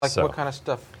Like So, what kind of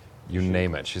stuff? you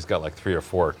name it. She's got like 3 or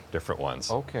 4 different ones.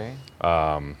 Okay.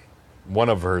 One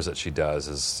of hers that she does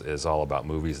is all about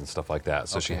movies and stuff like that.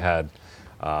 So she Okay. had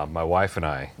my wife and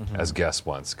I as guests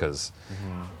once because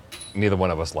neither one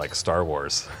of us likes Star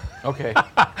Wars. Okay.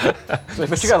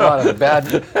 But you got a lot of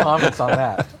bad comments on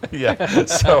that. Yeah.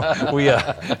 So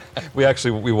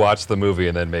we watched the movie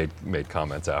and then made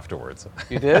comments afterwards.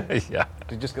 You did? Yeah.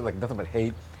 You just get like nothing but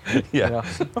hate. Yeah. You know?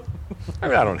 I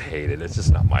mean, I don't hate it. It's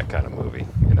just not my kind of movie.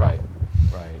 You know? Right.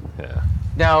 Yeah.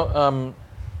 Now,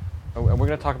 we're going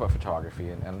to talk about photography,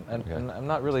 and Okay. I'm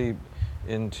not really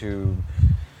into,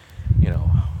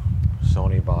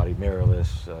 Sony body,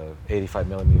 mirrorless, 85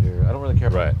 millimeter. I don't really care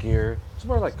about Right. gear. It's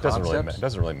more like Doesn't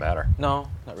concepts. really matter. No,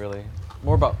 not really.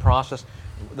 More about process.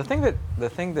 The thing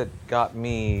that got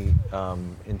me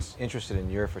interested in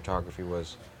your photography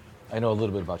was, I know a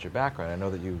little bit about your background. I know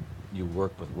that you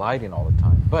work with lighting all the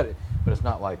time, but it's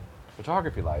not like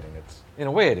photography lighting. It's, in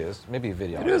a way it is, maybe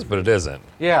video. It is, but it isn't.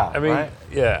 Yeah, I mean, right?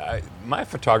 yeah. My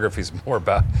photography is more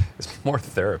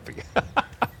therapy.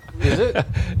 Is it?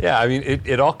 Yeah, I mean,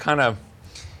 it all kind of.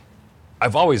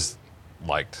 I've always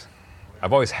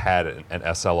had an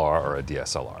SLR or a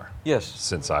DSLR Yes.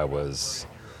 since I was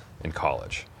in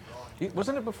college.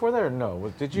 Wasn't it before that or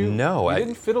no? Did you? No, You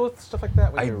didn't fiddle with stuff like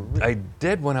that when you were I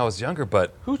did when I was younger,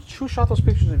 but Who shot those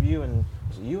pictures of you and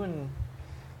was it you and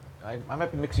I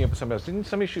might be mixing up with somebody else. Didn't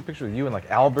somebody shoot pictures of you and like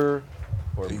Albert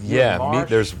or you yeah, and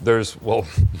Marsh? there's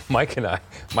Mike and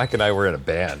I were in a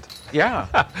band. Yeah.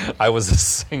 I was a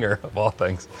singer of all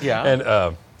things. Yeah.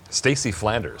 And Stacy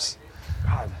Flanders.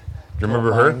 God. Do you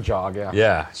remember her? Mind jog, yeah.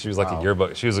 Yeah, she was like Wow. a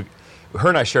yearbook. Her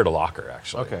and I shared a locker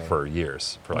actually Okay. for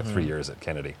years, for like 3 years at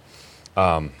Kennedy.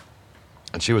 And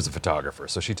she was a photographer,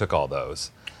 so she took all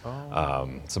those. Oh.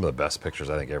 Some of the best pictures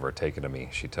I think ever taken of me,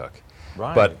 she took.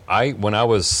 Right. But when I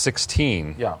was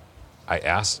 16, Yeah. I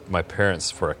asked my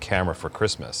parents for a camera for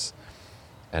Christmas,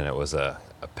 and it was a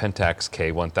Pentax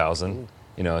K1000.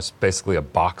 You know, it's basically a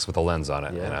box with a lens on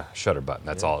it Yeah. and a shutter button.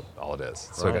 That's all it is.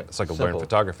 Right. So I could learn Simple.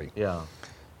 photography. Yeah.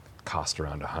 Cost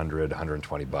around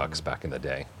 $120 back in the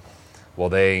day. Well,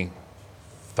 they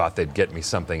thought they'd get me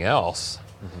something else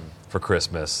for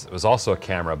Christmas. It was also a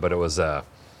camera, but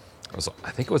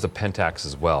I think it was a Pentax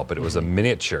as well, but it was a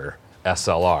miniature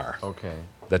SLR Okay.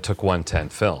 that took 110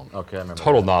 film. Okay, I remember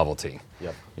Total that. novelty.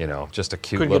 Yep. You know, just a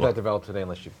cute Couldn't little. get that developed today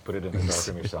unless you put it in the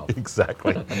darkroom yourself.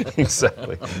 Exactly,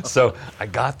 exactly. So I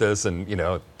got this, and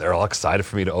they're all excited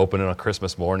for me to open it on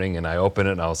Christmas morning, and I open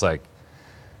it, and I was like,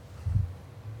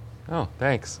 "Oh,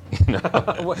 thanks."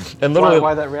 And literally,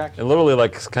 why that reaction? And literally,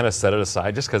 like, kind of set it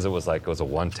aside just because it was a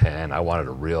 110. I wanted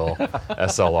a real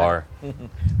SLR.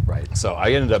 Right. So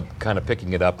I ended up kind of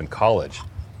picking it up in college.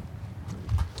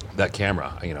 That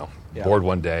camera, Yeah. bored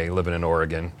one day, living in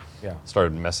Oregon. Yeah.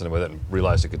 Started messing with it and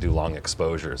realized it could do long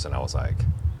exposures, and I was like,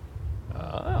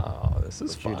 "Oh, this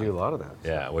is But fun." you do a lot of that.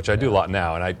 Yeah, which I do a lot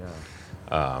now, and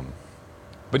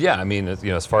but yeah, I mean,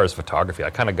 as far as photography, I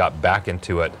kind of got back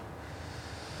into it,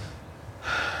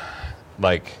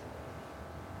 like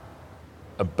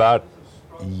about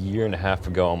a year and a half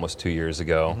ago, almost 2 years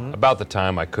ago. About the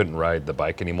time I couldn't ride the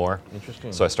bike anymore.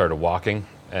 Interesting. So I started walking,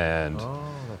 and Oh,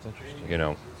 that's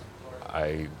interesting.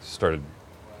 I started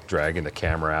dragging the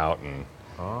camera out, and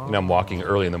I'm walking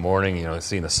early in the morning,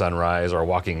 seeing the sunrise, or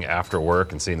walking after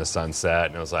work and seeing the sunset,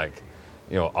 and it was like,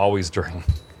 always during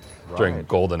Right.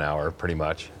 golden hour, pretty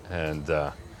much, and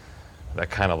that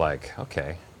kind of like,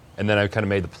 okay, and then I kind of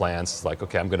made the plans, like,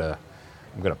 okay, I'm gonna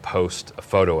post a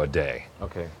photo a day.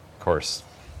 Okay. Of course,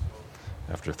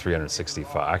 after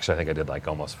 365, actually I think I did like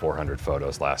almost 400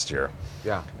 photos last year.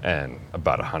 Yeah. And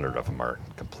about 100 of them are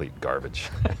complete garbage.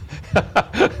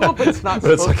 Well, but it's not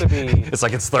But it's supposed to be. it's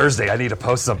like it's Thursday. I need to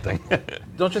post something.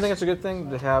 Don't you think it's a good thing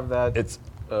to have that? It's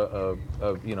a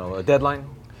deadline.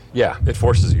 yeah. It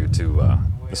forces you to.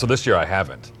 So this year I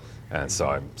haven't, and so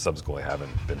I subsequently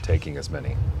haven't been taking as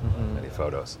many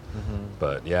photos.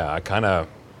 But yeah, I kind of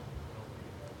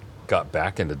got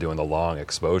back into doing the long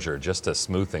exposure just to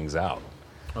smooth things out.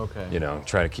 Okay.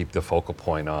 Try to keep the focal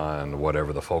point on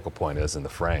whatever the focal point is in the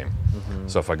frame.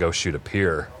 So if I go shoot a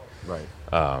pier,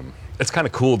 Right. it's kind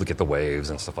of cool to get the waves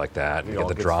and stuff like that, and It get all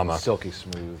the gets drama. silky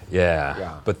smooth. Yeah.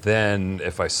 Yeah. But then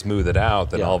if I smooth it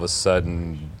out, then Yeah. all of a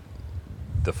sudden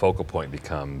the focal point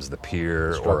becomes the pier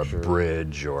or a Structure.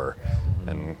 bridge,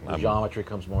 and The geometry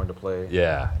comes more into play.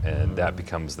 yeah, and that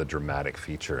becomes the dramatic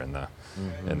feature in the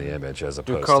image as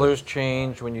Do opposed colors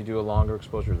change when you do a longer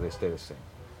exposure, or do they stay the same?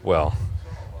 to, well,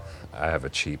 I have a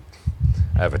cheap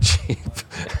have a cheap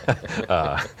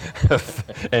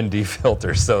ND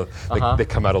filter, so they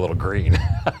come out a little green.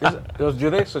 Do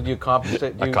they? So do you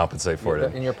compensate? I compensate for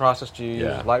it. In your process, do you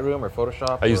use Lightroom or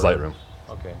Photoshop? I use Lightroom.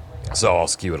 Okay. So I'll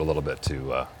skew it a little bit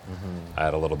to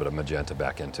add a little bit of magenta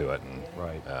back into it. And,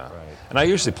 right. And I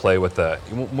usually play with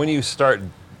when you start,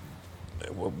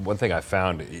 one thing I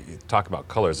found, you talk about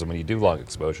colors, and when you do long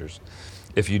exposures,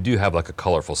 if you do have like a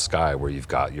colorful sky where you've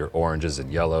got your oranges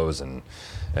and yellows and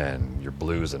your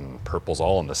blues and purples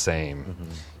all in the same,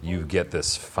 you get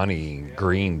this funny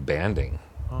green banding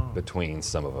between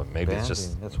some of them. Maybe banding. It's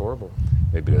just... That's horrible.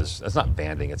 Maybe it's not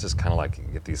banding, it's just kind of like you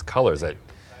get these colors that,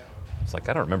 it's like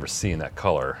I don't remember seeing that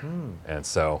color. And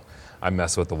so I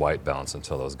mess with the white balance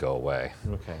until those go away.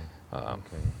 Okay.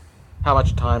 How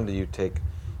much time do you take,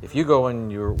 if you go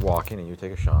and you're walking and you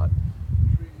take a shot,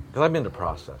 because I've been to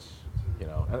process, you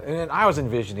know, and I was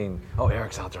envisioning,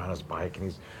 Eric's out there on his bike and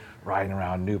he's riding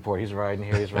around Newport, he's riding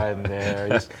here, he's riding there,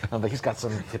 he's got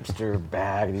some hipster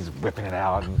bag and he's whipping it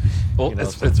out, and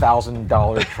it's a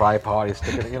 $1,000 tripod he's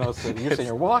sticking, so you're saying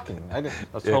you're walking. I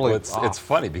was totally it's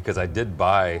funny because I did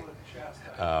buy,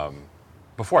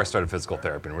 before I started physical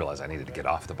therapy and realized I needed to get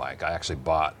off the bike, I actually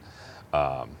bought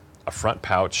a front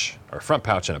pouch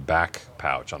and a back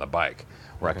pouch on the bike,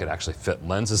 where I could actually fit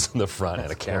lenses in the front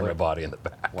and a camera body in the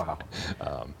back. Wow.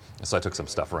 So I took some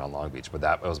stuff around Long Beach, but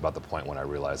that was about the point when I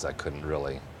realized I couldn't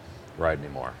really ride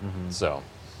anymore. So,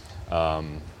 I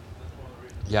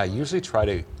usually try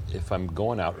to, if I'm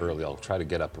going out early, I'll try to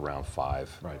get up around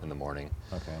 5 in the morning.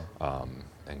 Okay.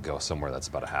 And go somewhere that's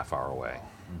about a half hour away.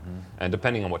 And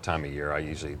depending on what time of year, I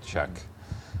usually check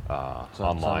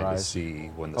online to see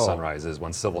when the sunrise is,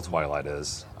 when civil twilight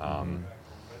is.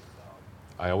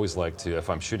 I always like to, if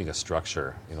I'm shooting a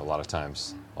structure, a lot of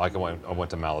times, like I went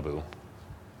to Malibu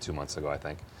 2 months ago, I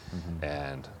think,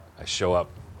 and I show up,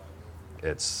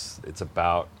 it's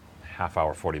about half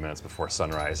hour, 40 minutes before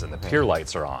sunrise, and the pier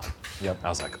lights are on. Yep. I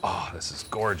was like, this is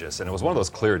gorgeous. And it was one of those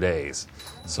clear days,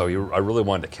 so I really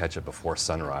wanted to catch it before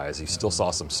sunrise. You still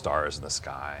saw some stars in the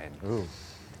sky. And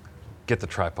get the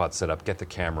tripod set up, get the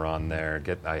camera on there,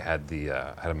 I had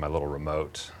my little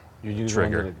remote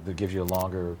trigger. One that gives you a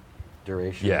longer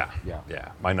duration? Yeah.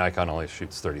 My Nikon only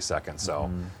shoots 30 seconds,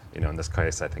 so in this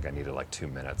case, I think I needed like 2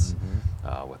 minutes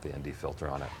with the ND filter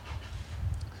on it.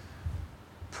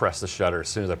 Press the shutter. As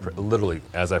soon as literally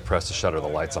as I press the shutter, the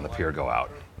lights on the pier go out.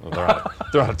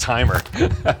 They're on a timer.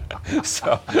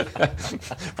 So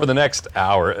for the next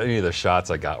hour, any of the shots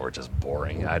I got were just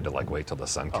boring. I had to wait till the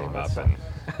sun came up.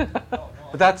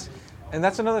 But that's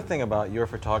another thing about your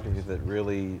photography that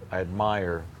really I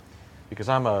admire, because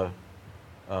I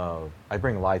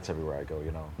bring lights everywhere I go,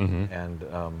 and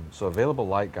so available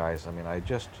light guys. I mean, I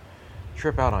just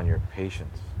trip out on your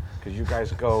patience, because you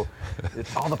guys go,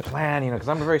 it's all the plan, because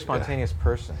I'm a very spontaneous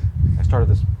person. I started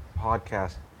this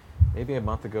podcast maybe a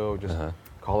month ago, just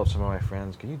call up some of my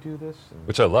friends. Can you do this?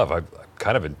 Which I love. I'm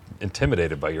kind of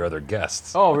intimidated by your other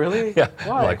guests. Oh, really? Yeah.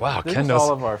 Why? I'm like, wow, Ken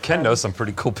knows some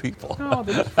pretty cool people. No,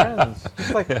 they're just friends.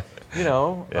 Just like,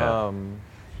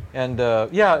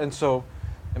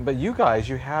 but you guys,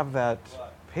 you have that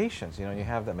patience, you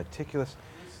have that meticulous,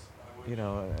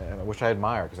 which I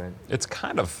admire, because it's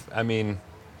kind of,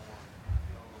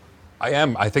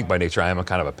 I think by nature I am a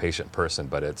kind of a patient person,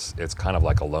 but it's kind of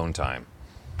like alone time.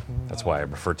 That's why I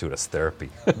refer to it as therapy.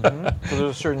 So there's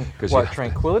a certain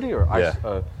tranquility or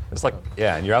it's like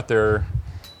and you're out there.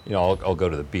 I'll go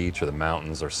to the beach or the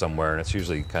mountains or somewhere, and it's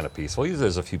usually kind of peaceful. Usually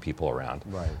there's a few people around.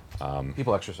 Right.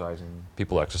 People exercising.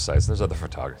 There's other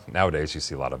photographers. Nowadays you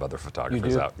see a lot of other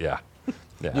photographers out. Yeah.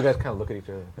 You guys kind of look at each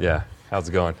other. Yeah. How's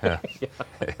it going? Yeah.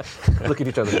 Look at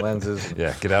each other's lenses.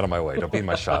 Yeah. Get out of my way. Don't be in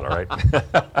my shot, all right?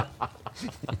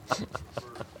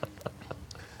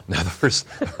 Now, the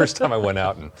first time I went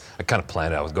out, and I kind of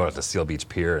planned it, I was going out to Seal Beach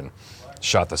Pier and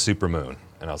shot the supermoon,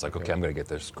 and I was like, okay, I'm going to get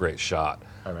this great shot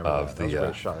of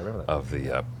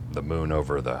the moon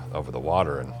over the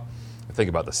water. And the thing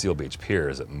about the Seal Beach Pier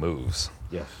is it moves.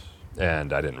 Yes.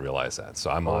 And I didn't realize that,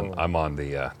 so I'm on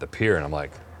the pier, and I'm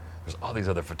like, there's all these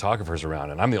other photographers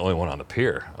around, and I'm the only one on the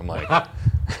pier. I'm like,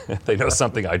 they know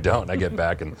something I don't. And I get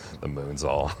back, and the moon's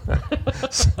all.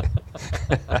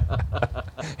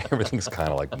 Everything's kind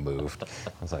of moved.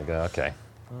 I was like, okay.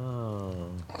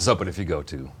 So, but if you go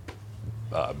to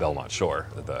Belmont Shore,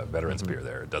 the Veterans Pier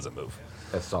there, it doesn't move.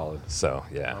 That's solid. So,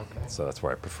 yeah. Okay. So that's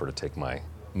where I prefer to take my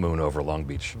moon over Long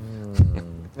Beach.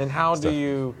 And how do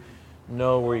you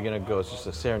know where you're going to go? Is it just a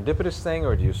serendipitous thing,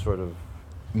 or do you sort of...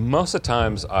 Most of the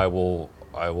times I will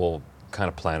kind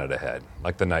of plan it ahead,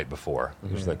 like the night before.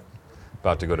 Usually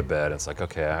about to go to bed. It's like,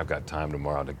 okay, I've got time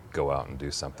tomorrow to go out and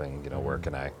do something. Where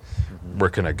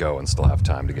can I go and still have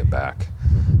time to get back?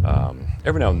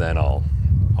 Every now and then I'll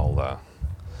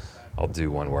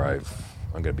do one where I'm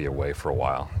going to be away for a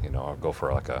while. I'll go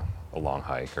for like a long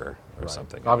hike or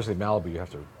something. Obviously, Malibu, you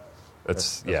have to.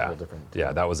 That's a little different.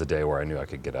 Yeah, that was a day where I knew I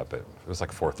could get up it was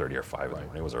like 4:30 or 5 in the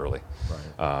morning. It was early.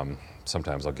 Right.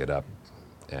 Sometimes I'll get up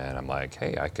and I'm like,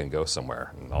 hey, I can go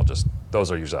somewhere. And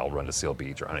those are usually I'll run to Seal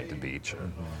Beach or Huntington Beach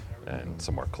and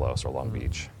somewhere close, or Long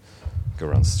Beach. Go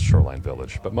around Shoreline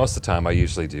Village. But most of the time I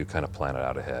usually do kind of plan it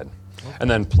out ahead. Okay. And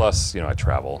then plus, I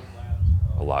travel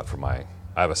a lot for I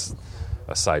have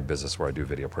a side business where I do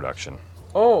video production.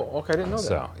 Oh, okay, I didn't know that.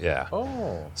 So, yeah.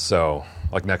 Oh. So,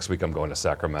 like next week I'm going to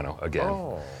Sacramento again.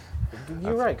 Oh.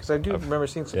 You're right, because I do remember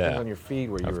seeing some things on your feed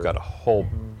where I've got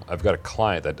a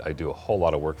client that I do a whole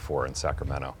lot of work for in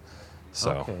Sacramento.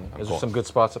 So, okay. Is there some good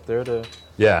spots up there to?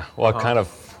 Yeah, well, I kind of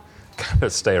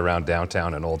stay around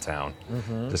downtown and Old Town,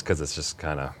 just because it's just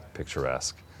kind of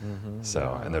picturesque.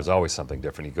 So, and there's always something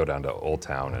different. You go down to Old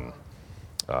Town and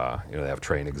they have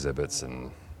train exhibits,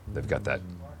 and they've got that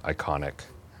iconic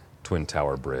Twin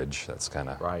Tower Bridge. That's kind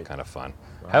of fun.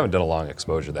 Right. I haven't done a long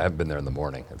exposure. I haven't been there in the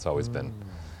morning. It's always been,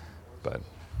 but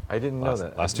I didn't know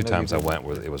that. Last two times I went,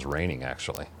 it was raining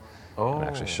actually. Oh. And I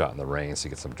actually shot in the rain, so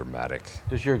you get some dramatic.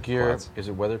 Does your gear clouds. Is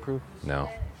it weatherproof? No.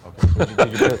 Okay.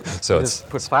 Did you so just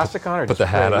put plastic on, or put the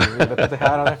hat on? Put the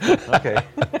hat on it. Okay.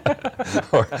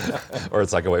 or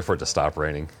it's like I wait for it to stop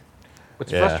raining.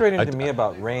 What's frustrating to me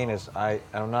about rain is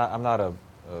I'm not a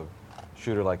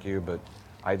shooter like you, but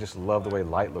I just love the way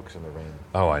light looks in the rain.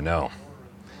 Oh, I know.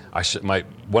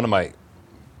 One of my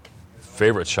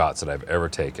favorite shots that I've ever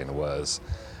taken was,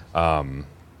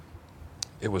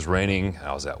 it was raining.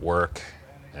 I was at work,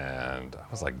 and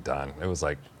I was like done. It was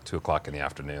like 2:00 in the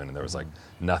afternoon, and there was like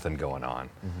nothing going on.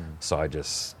 So I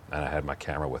had my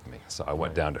camera with me. So I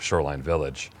went down to Shoreline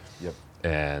Village. Yep.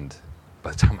 And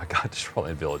by the time I got to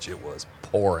Shoreline Village, it was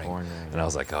pouring. And I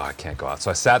was like, oh, I can't go out. So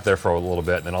I sat there for a little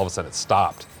bit, and then all of a sudden it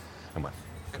stopped. I went,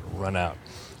 I could run out.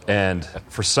 And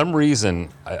for some reason,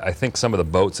 I think some of the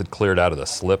boats had cleared out of the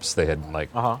slips. They had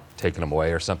taken them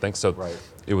away or something. So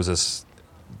it was this,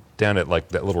 down at like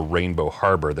that little Rainbow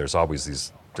Harbor, there's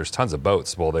there's tons of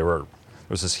boats. Well, there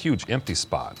was this huge empty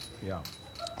spot. Yeah.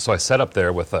 So I set up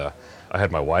there I had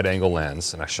my wide angle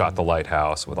lens, and I shot the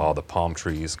lighthouse with all the palm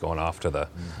trees going off to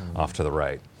the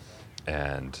right.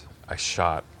 And I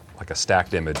shot like a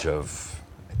stacked image of,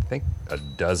 I think, a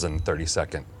dozen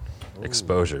 30-second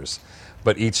exposures.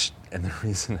 But and the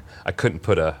reason I couldn't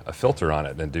put a filter on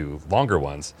it and do longer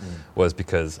ones was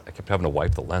because I kept having to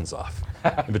wipe the lens off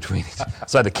in between each.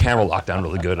 So I had the camera locked down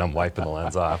really good, and I'm wiping the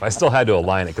lens off. I still had to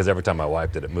align it because every time I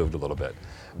wiped it, it moved a little bit.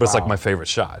 But it's like my favorite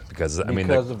shot because of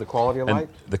the quality of light?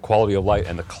 The quality of light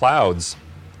and the clouds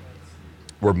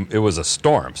it was a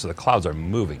storm, so the clouds are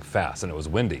moving fast, and it was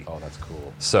windy. Oh, that's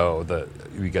cool. So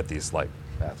we get these like,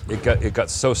 it got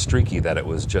so streaky that it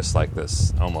was just like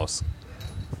this almost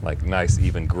like nice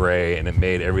even gray, and it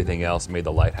made everything else, made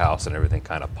the lighthouse and everything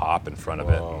kind of pop in front of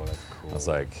it. Oh, that's cool. I was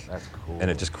like, that's cool.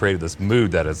 And it just created this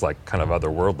mood that is like kind of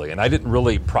otherworldly. And I didn't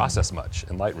really process much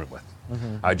in Lightroom with.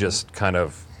 I just kind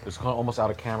of, it was almost out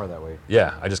of camera that way.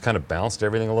 Yeah, I just kind of balanced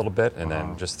everything a little bit, and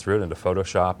then just threw it into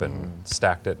Photoshop and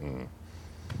stacked it, and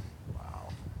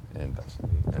and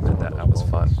did that. That was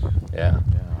fun. Yeah.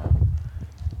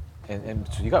 And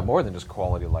so you got more than just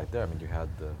quality of light there. I mean, you had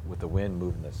with the wind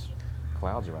moving this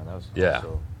clouds around. That was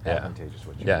also advantageous.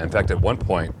 In fact, at one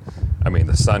point, I mean,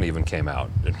 the sun even came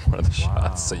out in one of the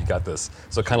shots. So you got this.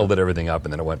 So it kind of lit everything up,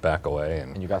 and then it went back away.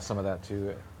 And you got some of that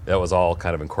too. That was all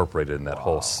kind of incorporated in that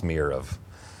whole smear of.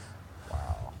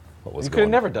 What was you could have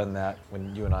never done that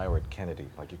when you and I were at Kennedy.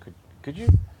 Like you could you?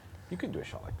 You couldn't do a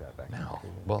shot like that back then. No.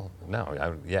 Well, no.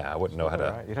 I wouldn't know how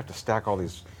to. Right. You'd have to stack all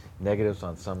these negatives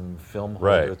on some film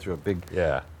holder through a big.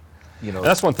 Yeah. And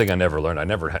that's one thing I never learned. I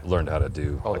never learned how to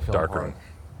do like darkroom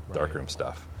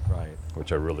stuff. Right.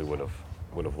 Which I really would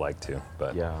have liked to,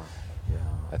 but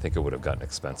I think it would have gotten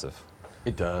expensive.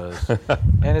 It does,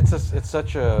 and it's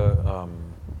such a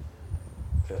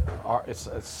it's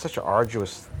such an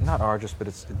arduous, not arduous, but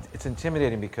it's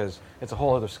intimidating because it's a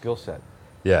whole other skill set.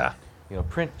 Yeah.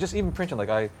 Even printing. Like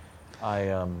I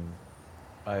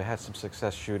had some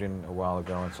success shooting a while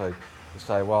ago, and so I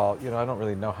decided, well, I don't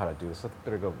really know how to do this. I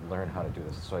better go learn how to do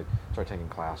this. So I started taking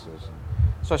classes, and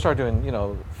so I started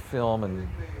doing film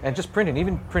and just printing,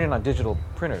 even printing on digital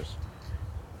printers.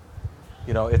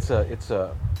 It's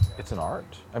an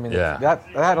art. I mean,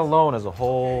 that alone is a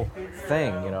whole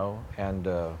thing, and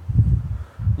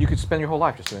you could spend your whole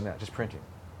life just doing that, just printing.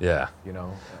 Yeah.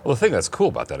 Well, the thing that's cool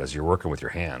about that is you're working with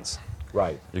your hands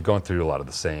Right. You're going through a lot of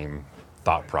the same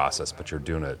thought process, but you're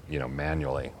doing it,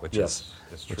 manually, which Yes,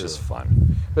 it's is true.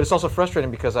 fun. But it's also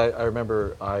frustrating because I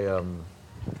remember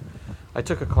I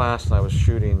took a class and I was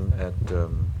shooting at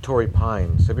Torrey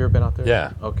Pines. Have you ever been out there?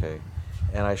 Yeah. Okay.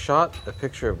 And I shot a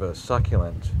picture of a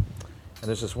succulent, and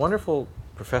there's this wonderful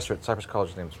professor at Cypress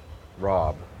College named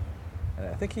Rob, and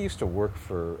I think he used to work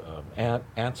for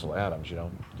Ansel Adams.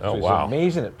 Oh, He's wow.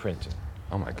 amazing at printing.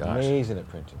 Oh my gosh. Amazing at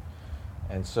printing.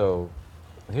 And so,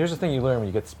 here's the thing you learn when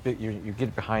you get you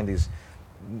get behind these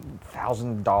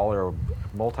 $1,000,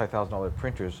 multi-$1,000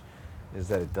 printers, is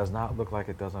that it does not look like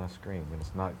it does on a screen. When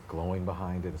it's not glowing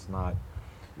behind it, it's not.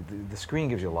 The screen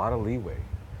gives you a lot of leeway.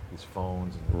 These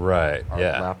phones, and Right, our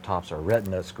yeah. laptops, our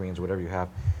Retina screens, whatever you have.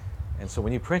 And so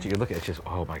when you print it, you look at it, it's just,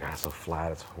 oh my God, it's so flat,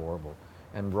 it's horrible.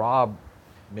 And Rob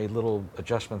made little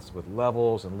adjustments with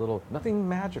levels and nothing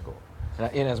magical. And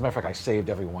as a matter of fact, I saved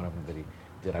every one of them that he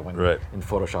did. I went Right. in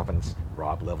Photoshop and it's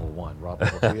Rob level 1, Rob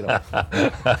level 2,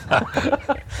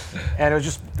 And it was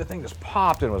just, the thing just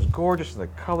popped and it was gorgeous and the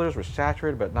colors were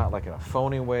saturated, but not like in a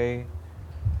phony way.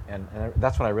 And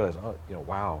that's when I realized,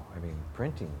 wow, I mean,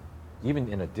 printing,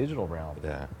 even in a digital realm,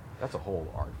 Yeah. that's a whole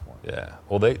art form. Yeah.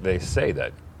 Well, they say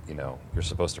that, you're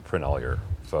supposed to print all your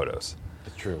photos.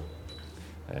 It's true.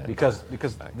 And, Because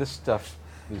this stuff,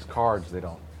 these cards, they're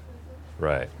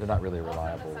right. not really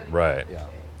reliable. Right. Yeah.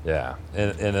 Yeah.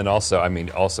 And then also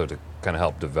to kind of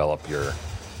help develop your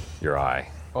eye.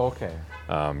 Okay.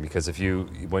 Because if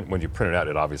when you print it out,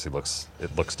 it obviously looks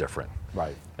different.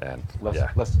 Right. And Less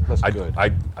I, good.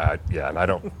 Yeah, and I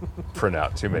don't print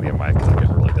out too many of mine because I get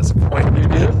really disappointed. You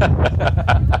do?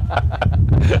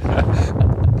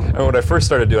 And when I first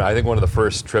started doing it, I think one of the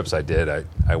first trips I did,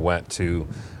 I went to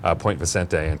Point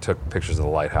Vicente and took pictures of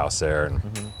the lighthouse there, and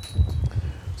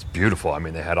it's beautiful. I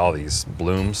mean, they had all these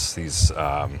blooms, these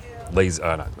black-eyed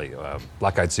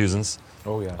Susans,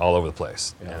 Oh, yeah. all over the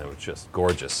place, Yeah. and it was just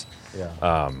gorgeous.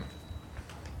 Yeah.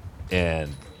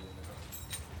 And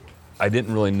I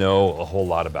didn't really know a whole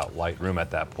lot about Lightroom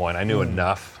at that point. I knew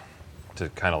enough to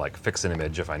kind of like fix an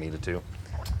image if I needed to.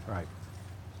 Right.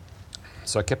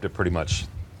 So I kept it pretty much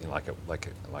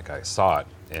like I saw it.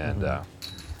 And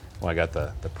when I got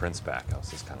the prints back, I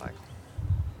was just kind of like,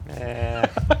 eh.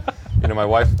 My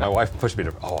wife pushed me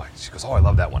to. She goes, I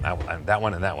love that one, and that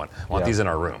one, and that one. I want Yeah. these in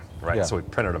our room, right? Yeah. So we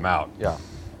printed them out. Yeah.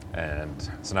 And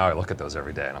so now I look at those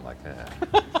every day, and I'm like,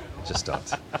 just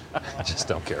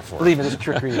don't care for Believe it. me, there's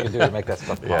trickery you can do to make that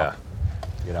stuff pop.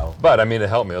 Yeah. But I mean, it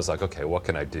helped me. I was like, okay, what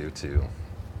can I do to?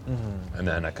 And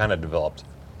then I kind of developed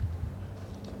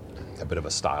a bit of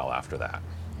a style after that,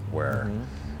 where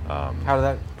How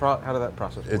did that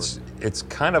process work? it's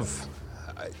kind of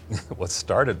what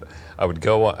started. I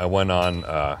went on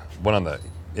the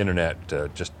internet to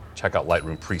just check out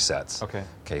Lightroom presets.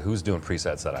 Okay, who's doing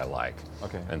presets that I like?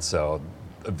 Okay. And so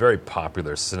a very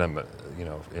popular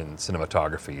in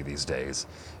cinematography these days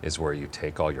is where you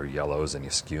take all your yellows and you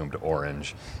skew them to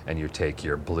orange, and you take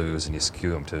your blues and you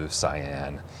skew them to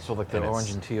cyan. So like the And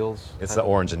orange and teals? It's type the of-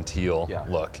 orange and teal Yeah.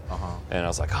 look. Uh-huh. And I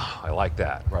was like, I like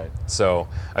that. Right. So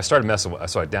I started messing with,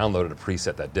 so I downloaded a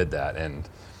preset that did that, and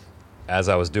as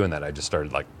I was doing that, I just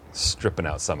started like stripping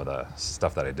out some of the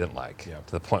stuff that I didn't like, Yeah.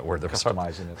 to the point where there was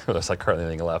Customizing it. there was like hardly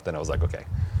anything left, and I was like, okay,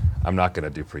 I'm not going to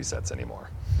do presets anymore.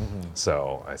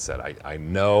 So I said, I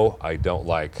know I don't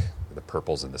like the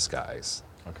purples in the skies.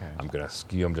 Okay. I'm going to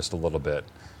skew them just a little bit,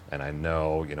 and I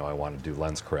know, I want to do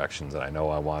lens corrections, and I know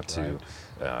I want to,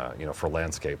 for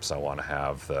landscapes, I want to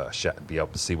have be able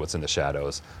to see what's in the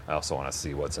shadows. I also want to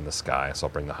see what's in the sky, so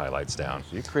I'll bring the highlights down.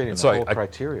 So you're creating And the so whole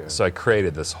criteria. So I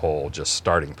created this whole just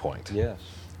starting point. Yes.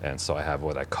 And so I have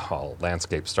what I call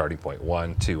landscape starting point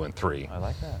 1, 2, and 3 I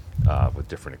like that. with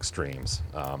different extremes.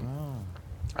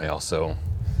 I also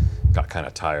got kind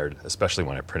of tired, especially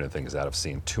when I printed things out, of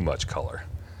seeing too much color.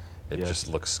 It Yes. just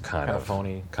looks kind Kinda of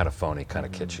phony. kind of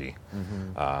kitschy.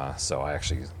 So I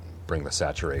actually bring the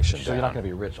saturation So down. you're not going to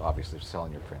be rich, obviously,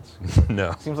 selling your prints.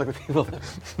 No. Seems like the people that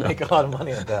make a lot of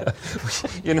money at that.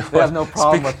 You know, They have no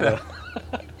problem with speaking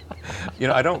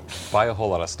the. I don't buy a whole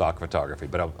lot of stock photography,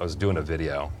 but I was doing a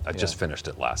video. I just Yeah. finished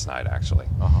it last night, actually.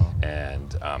 Uh-huh.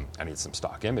 And I need some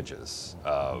stock images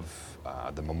of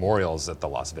the memorials at the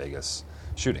Las Vegas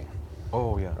shooting,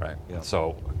 Oh, yeah. right? Yeah.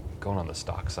 So going on the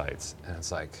stock sites, and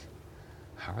it's like,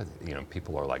 how are they,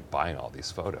 people are like buying all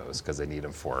these photos because they need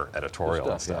them for editorial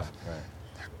and stuff. Yeah, right.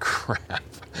 Crap.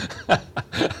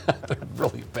 They're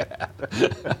really bad.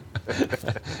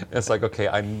 It's like, okay,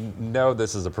 I know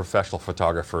this is a professional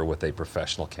photographer with a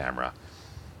professional camera.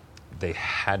 They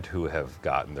had to have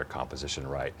gotten their composition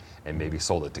right and maybe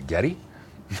sold it to Getty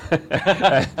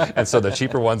And so the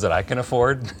cheaper ones that I can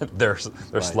afford, they're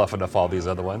Right. sloughing off all these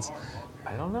other ones.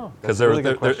 I don't know. Because That's a really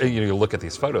good question. you look at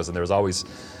these photos, and there's always,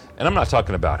 and I'm not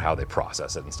talking about how they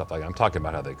process it and stuff like that. I'm talking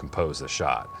about how they compose the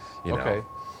shot. You know, Okay.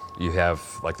 you have,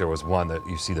 like, there was one that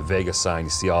you see the Vegas sign, you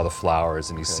see all the flowers,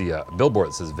 and you see a billboard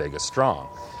that says Vegas Strong.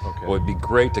 Okay. Well, it'd be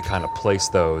great to kind of place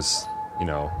those, you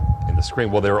know, in the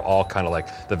screen. Well, they were all kind of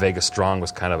like the Vegas Strong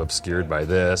was kind of obscured by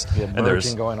this, Yeah, and there's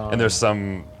merging going on. and there's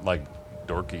some like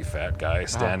dorky fat guy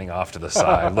standing off to the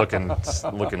side, looking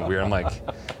weird. I'm like,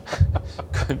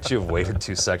 couldn't you have waited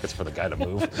 2 seconds for the guy to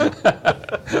move?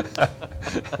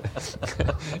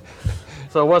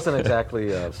 So it wasn't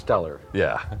exactly stellar.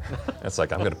 Yeah, it's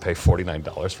like I'm going to pay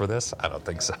 $49 for this. I don't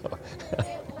think so.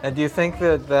 And do you think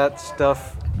that that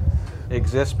stuff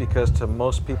exists because to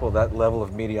most people that level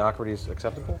of mediocrity is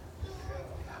acceptable?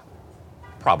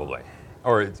 Probably.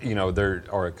 Or, you know,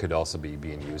 or it could also be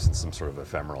being used in some sort of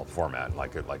ephemeral format,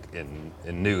 like in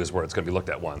news, where it's going to be looked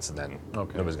at once and then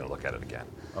Okay. nobody's going to look at it again.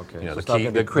 Okay, You know, so the it's not key,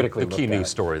 gonna be critically the key looked news at.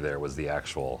 story there was the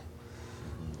actual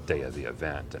day of the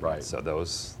event, and Right. so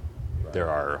those, there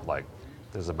are like,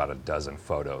 there's about a dozen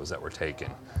photos that were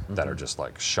taken that are just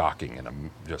like shocking and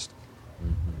just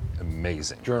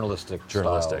amazing. Journalistic.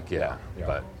 Journalistic, style. yeah.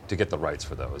 But to get the rights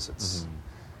for those, it's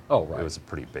Oh, right. it was a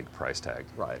pretty big price tag.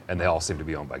 Right. And they all seem to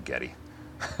be owned by Getty.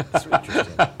 That's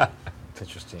interesting. It's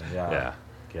interesting. Yeah. Yeah.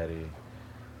 Getty.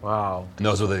 Wow. And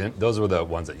those were the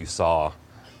ones that you saw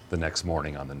the next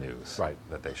morning on the news. Right.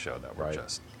 That they showed that were Right.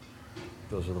 just.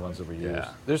 Those are the ones that were used.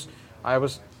 Yeah. I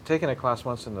was taking a class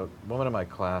once, and the woman in my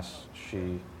class,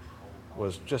 she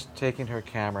was just taking her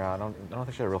camera out. I don't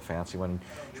think she had a real fancy one.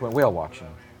 She went whale watching.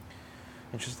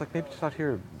 And she's like, maybe just out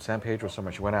here, San Pedro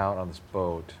somewhere. She went out on this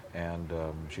boat, and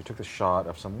she took the shot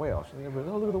of some whale. She said,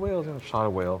 oh, look at the whales, and shot a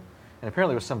whale. And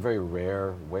apparently it was some very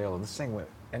rare whale, and this thing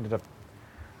ended up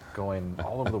going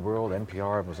all over the world.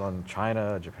 NPR was on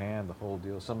China, Japan, the whole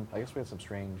deal. I guess we had some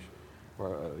strange,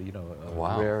 or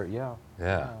Wow. rare, yeah.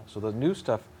 Yeah. So the new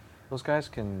stuff, those guys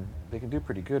they can do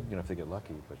pretty good, if they get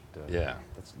lucky. But Yeah.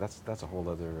 that's a whole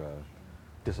other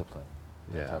discipline.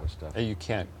 That Yeah. type of stuff. And you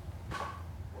can't.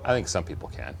 I think some people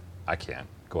can. I can't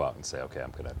go out and say, okay,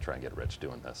 I'm going to try and get rich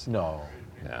doing this. No.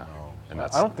 Yeah. No. And I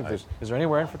don't think there's. Is there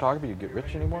anywhere in photography you get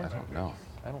rich anymore? I don't know.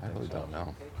 I don't think really so. don't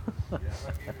know.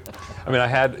 I mean,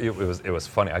 it was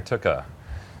funny.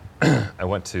 I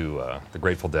went to the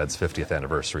Grateful Dead's 50th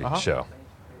anniversary show.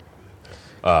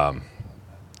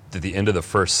 At the end of the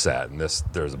first set, and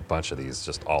there's a bunch of these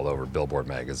just all over Billboard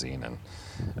magazine, and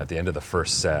at the end of the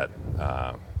first set,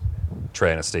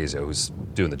 Trey Anastasio, who's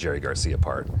doing the Jerry Garcia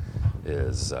part,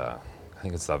 is I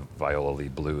think it's the viola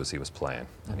lead blues he was playing,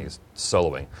 and he's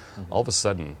soloing. All of a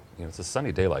sudden, it's a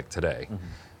sunny day like today,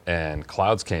 and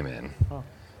clouds came in.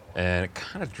 And it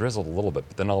kind of drizzled a little bit,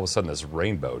 but then all of a sudden this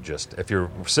rainbow if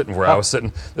you're sitting where I was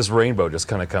sitting, this rainbow just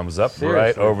kind of comes up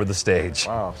right Seriously? over the stage.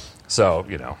 Wow. So,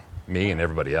 me and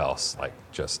everybody else,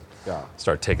 just Yeah.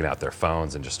 start taking out their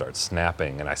phones and just start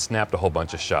snapping. And I snapped a whole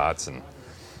bunch of shots, and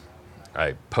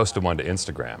I posted one to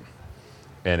Instagram.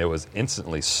 And it was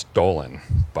instantly stolen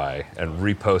and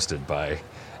reposted by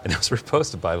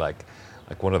like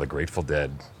one of the Grateful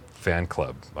Dead fan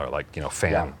club, or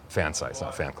fan sites,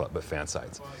 not fan club, but fan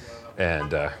sites, and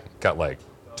got like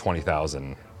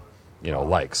 20,000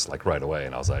 likes like right away,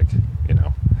 and I was like,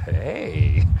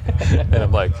 hey, and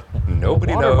I'm like,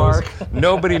 nobody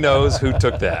knows who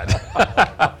took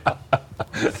that.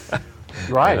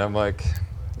 Right. And I'm like,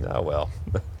 oh well.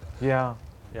 Yeah.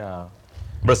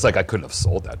 But it's like I couldn't have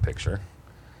sold that picture.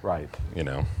 Right.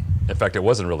 In fact, it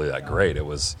wasn't really that great. It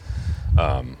was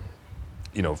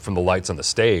from the lights on the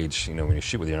stage, when you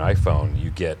shoot with your iPhone, you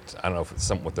get, I don't know if it's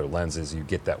something with their lenses, you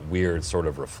get that weird sort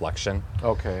of reflection.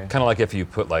 Okay. Kind of like if you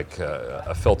put like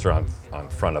a filter on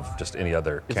front of just any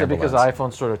other Is it camera because lens.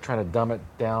 iPhone's sort of trying to dumb it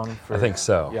down? I think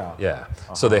so. Yeah. Yeah.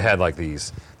 So they had like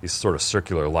these sort of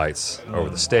circular lights over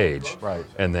the stage. Right.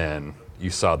 And then you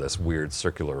saw this weird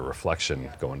circular reflection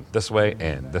going this way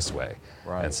and this way.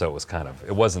 Right. And so it was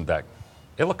it wasn't that,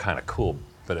 it looked kind of cool,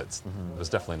 but it was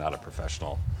definitely not a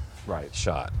professional Right.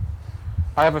 shot.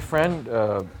 I have a friend,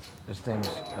 his name's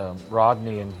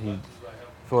Rodney, and he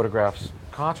photographs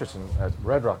concerts at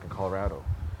Red Rock in Colorado.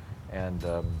 And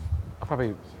I'll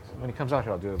probably, when he comes out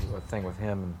here, I'll do a thing with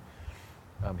him.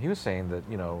 And he was saying that,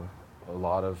 a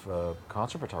lot of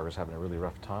concert photographers having a really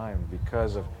rough time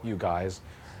because of you guys.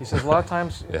 He says a lot of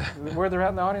times Yeah. where they're at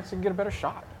in the audience, they can get a better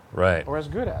shot. Right. Or as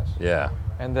good as. Yeah.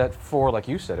 And that like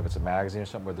you said, if it's a magazine or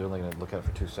something where they're only going to look at it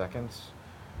for 2 seconds,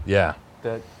 Yeah.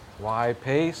 that why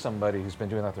pay somebody who's been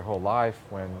doing that their whole life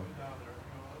when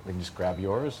they can just grab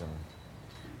yours and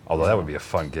Although that would be a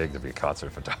fun gig to be a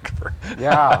concert photographer.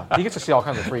 Yeah, he gets to see all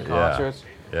kinds of free Yeah. concerts.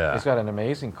 Yeah. He's got an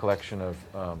amazing collection of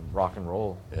rock and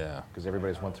roll. Yeah. Because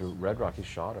everybody's went through Red Rock, he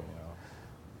shot him.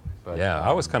 But, Yeah, I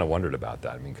always kind of wondered about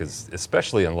that. I mean, because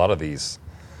especially in a lot of these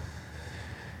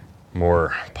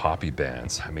more poppy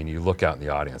bands, I mean, you look out in the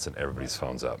audience and everybody's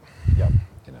phone's up. Yep.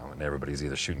 You know, and everybody's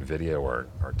either shooting video or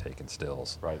taking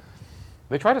stills. Right.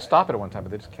 They tried to stop it at one time,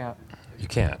 but they just can't. You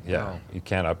can't, yeah. No. You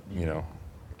can't Can't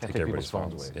take take everybody's people's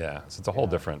phones. phones away. Yeah, so it's a whole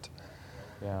different,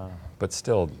 Yeah. but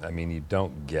still, I mean, you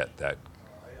don't get that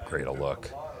great a look.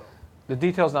 The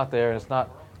detail's not there, and it's not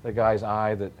the guy's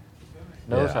eye that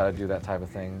knows Yeah. how to do that type of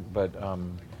thing. But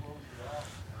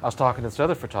I was talking to this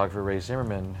other photographer, Ray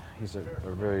Zimmerman. He's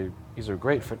he's a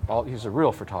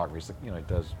real photographer. He's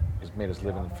made his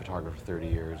living in photography for 30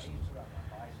 years.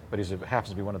 But he happens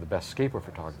to be one of the best skateboard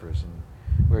photographers.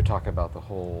 And we were talking about the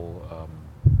whole,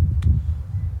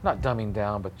 not dumbing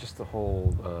down, but just the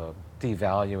whole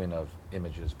devaluing of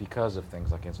images because of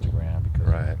things like Instagram. Because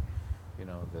Right.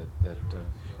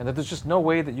 and that there's just no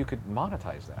way that you could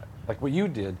monetize that. Like what you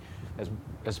did,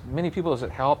 as many people as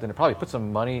it helped, and it probably put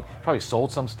some money, probably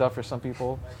sold some stuff for some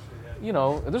people.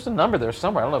 There's a number there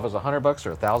somewhere. I don't know if it was $100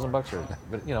 or $1,000 or,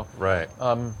 but Right.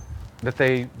 that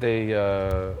they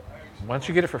once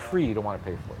you get it for free, you don't want to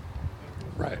pay for it.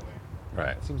 Right.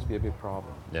 Right. It seems to be a big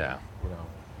problem. Yeah.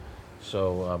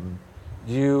 So I'm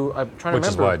trying to Which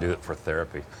is remember. why I do it for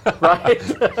therapy. Right.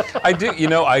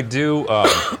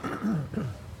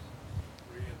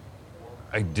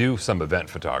 I do some event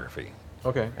photography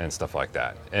Okay. and stuff like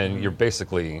that. And you're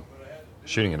basically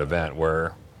shooting an event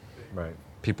where Right.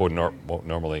 people won't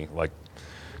normally, like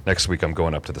next week I'm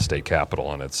going up to the state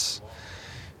capitol and it's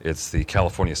the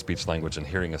California Speech Language and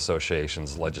Hearing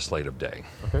Association's legislative day.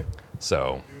 Okay.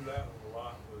 So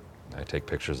I take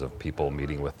pictures of people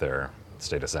meeting with their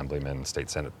state assemblyman, state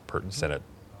senate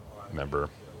member,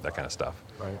 that kind of stuff,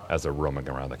 Right. as they're roaming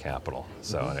around the Capitol.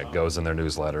 So, and it goes in their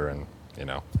newsletter, and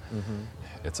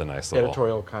it's a nice little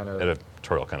Editorial kind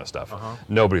of stuff. Uh-huh.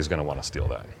 Nobody's going to want to steal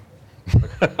that.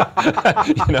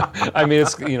 I mean,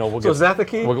 it's we'll So is that the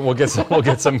key? We'll get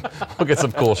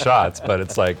some cool shots, but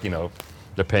it's like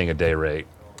they're paying a day rate.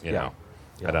 Yeah.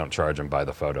 I don't charge them by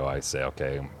the photo. I say,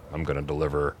 okay, I'm going to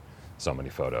deliver so many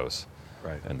photos.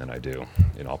 Right. And then I do.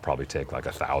 I'll probably take like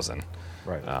 1,000.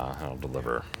 Right. And I'll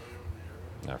deliver.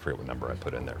 I forget what number I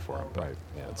put in there for them. But Right.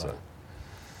 yeah, it's Right. a.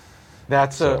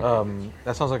 That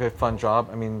sounds like a fun job.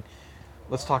 I mean,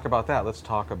 let's talk about that. Let's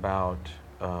talk about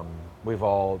we've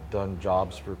all done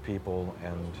jobs for people,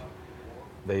 and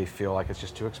they feel like it's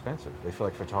just too expensive. They feel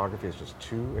like photography is just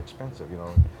too expensive.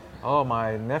 Oh,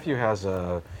 my nephew has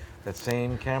that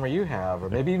same camera you have, or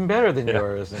maybe even better than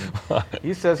yours, and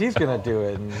he says he's going to do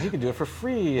it, and he can do it for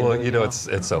free. Well, and,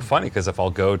 it's so funny because if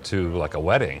I'll go to like a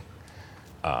wedding,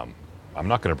 I'm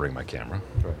not going to bring my camera.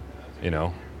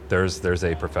 Right. There's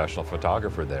a professional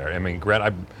photographer there. I mean,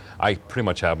 I pretty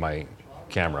much have my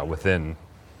camera within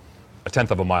a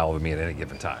tenth of a mile of me at any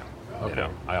given time. Okay.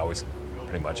 I always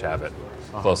pretty much have it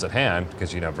close at hand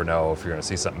because you never know if you're going to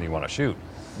see something you want to shoot.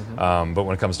 But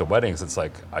when it comes to weddings, it's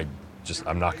like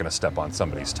I'm not going to step on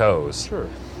somebody's toes. Sure.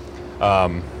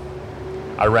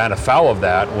 I ran afoul of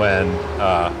that when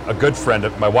a good friend,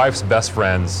 my wife's best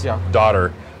friend's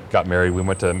daughter, got married. We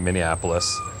went to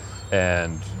Minneapolis,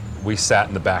 and we sat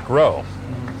in the back row.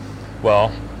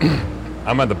 Well,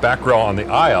 I'm on the back row on the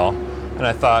aisle, and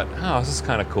I thought, oh, this is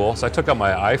kind of cool. So I took out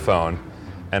my iPhone,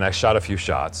 and I shot a few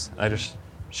shots. I just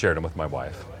shared them with my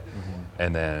wife.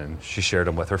 And then she shared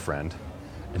them with her friend.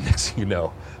 And next thing you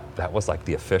know, that was like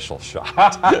the official shot.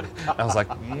 I was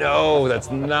like, no,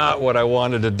 that's not what I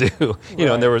wanted to do.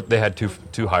 And they had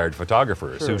two hired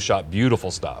photographers who shot beautiful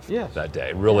stuff that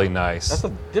day. Really nice, That's a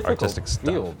difficult artistic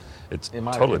field, stuff. It's in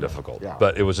my totally opinion. difficult. Yeah.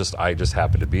 But it was just I just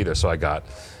happened to be there, so I got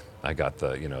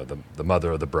the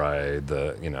mother of the bride,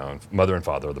 the mother and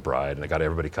father of the bride, and I got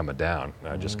everybody coming down. And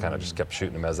I just kind of just kept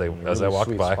shooting them as I walked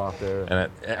sweet by. spot there. And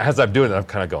as I'm doing it, I'm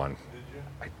kind of going,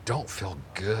 I don't feel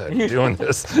good doing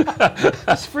this.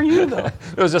 It's for you, though.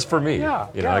 It was just for me. Yeah,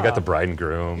 I got the bride and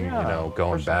groom, of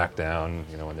going course back down,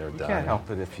 when they were You done. can't help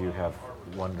it if you have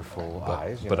wonderful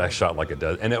eyes. But I shot like it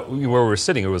does. And where we were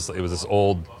sitting, it was this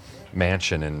old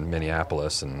mansion in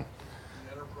Minneapolis, and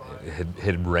it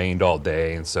had rained all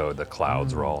day, and so the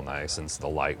clouds were all nice, and the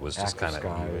light was just Active kind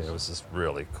of even. skies. It was just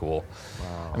really cool.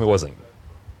 Wow. I mean, it wasn't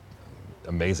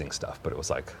amazing stuff, but it was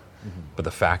like, but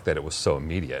the fact that it was so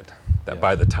immediate, that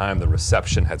by the time the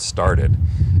reception had started,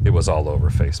 it was all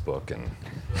over Facebook, and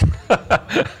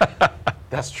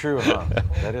That's true, huh? That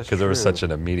is true. because there was such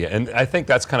an immediate, and I think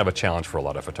that's kind of a challenge for a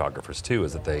lot of photographers too,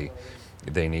 is that they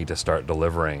they need to start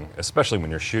delivering, especially when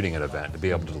you're shooting an event, to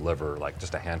be able to deliver like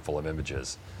just a handful of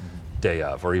images day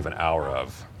of or even hour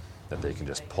of, that they can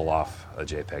just pull off a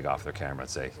JPEG off their camera and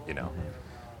say,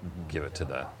 give it to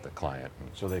the client.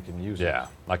 So they can use it. Yeah,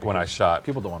 like when I shot,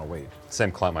 People don't want to wait.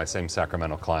 same client, my same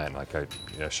Sacramento client, like I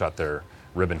shot their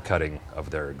ribbon cutting of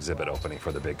their exhibit opening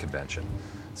for the big convention.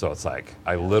 So it's like,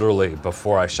 I literally,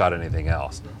 before I shot anything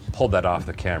else, pulled that off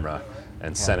the camera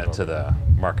and sent it to the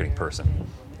marketing person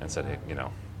and said, hey,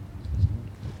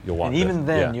 you'll want And even this.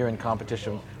 then, Yeah. you're in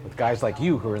competition with guys like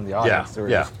you who are in the audience. Who are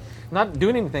yeah. just not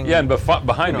doing anything. Yeah, and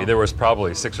behind me there was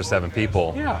probably 6 or 7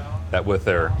 people Yeah. that with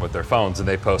their phones, and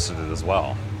they posted it as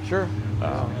well. Sure.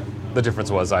 The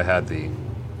difference was I had the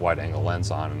wide angle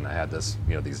lens on, and I had this,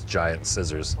 these giant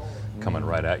scissors coming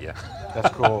right at you.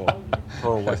 That's cool.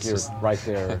 Cool, like It's you're just- right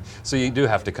there So you do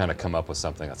have to kind of come up with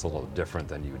something that's a little different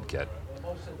than you would get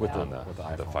with on the the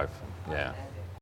iPhone. 5. Yeah.